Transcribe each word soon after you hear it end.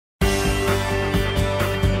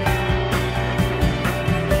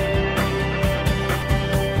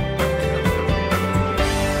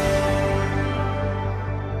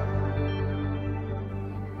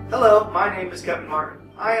my name is Kevin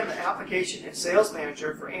Martin. I am the Application and Sales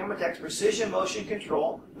Manager for AMETEK's Precision Motion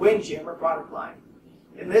Control Windjammer product line.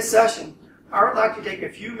 In this session, I would like to take a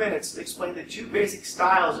few minutes to explain the two basic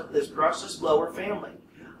styles of this brushless blower family.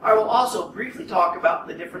 I will also briefly talk about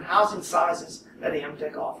the different housing sizes that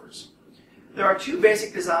AMETEK offers. There are two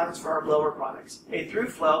basic designs for our blower products, a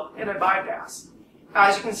thru-flow and a bypass,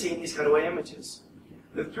 as you can see in these cutaway images.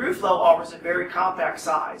 The thru-flow offers a very compact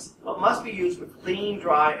size, but must be used with clean,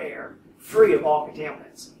 dry air, free of all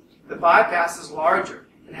contaminants. The bypass is larger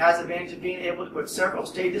and has the advantage of being able to put several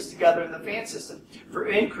stages together in the fan system for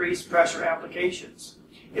increased pressure applications.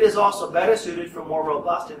 It is also better suited for more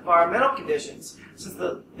robust environmental conditions since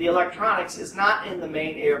the electronics is not in the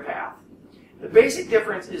main air path. The basic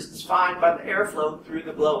difference is defined by the airflow through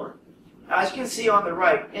the blower. As you can see on the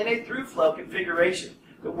right, in a thru-flow configuration,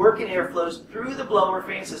 the working air flows through the blower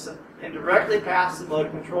fan system and directly past the motor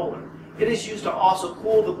controller. It is used to also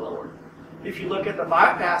cool the blower. If you look at the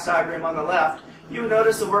bypass diagram on the left, you will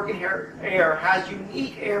notice the working air has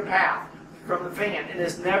unique air path from the fan and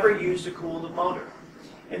is never used to cool the motor.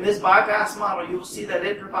 In this bypass model, you will see that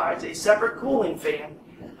it provides a separate cooling fan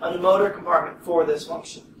on the motor compartment for this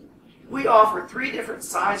function. We offer three different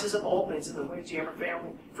sizes of openings in the Windjammer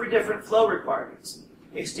family for different flow requirements.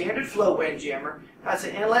 A standard flow Windjammer has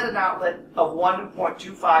an inlet and outlet of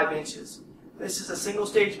 1.25 inches. This is a single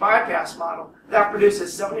stage bypass model that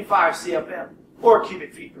produces 75 CFM, or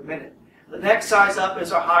cubic feet per minute. The next size up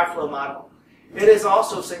is our high flow model. It is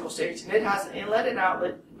also single stage and it has an inlet and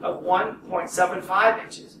outlet of 1.75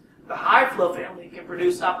 inches. The high flow family can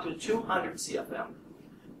produce up to 200 CFM.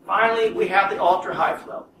 Finally, we have the ultra high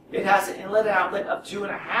flow. It has an inlet and outlet of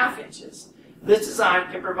 2.5 inches. This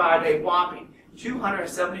design can provide a whopping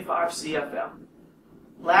 275 CFM.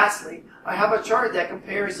 Lastly, I have a chart that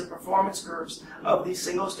compares the performance curves of these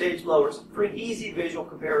single-stage blowers for an easy visual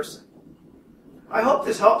comparison. I hope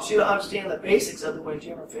this helps you to understand the basics of the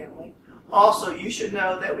Windjammer family. Also, you should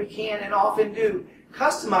know that we can and often do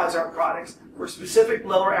customize our products for specific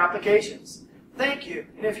blower applications. Thank you,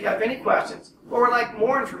 and if you have any questions or would like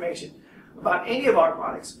more information about any of our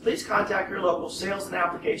products, please contact your local sales and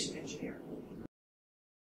application engineer.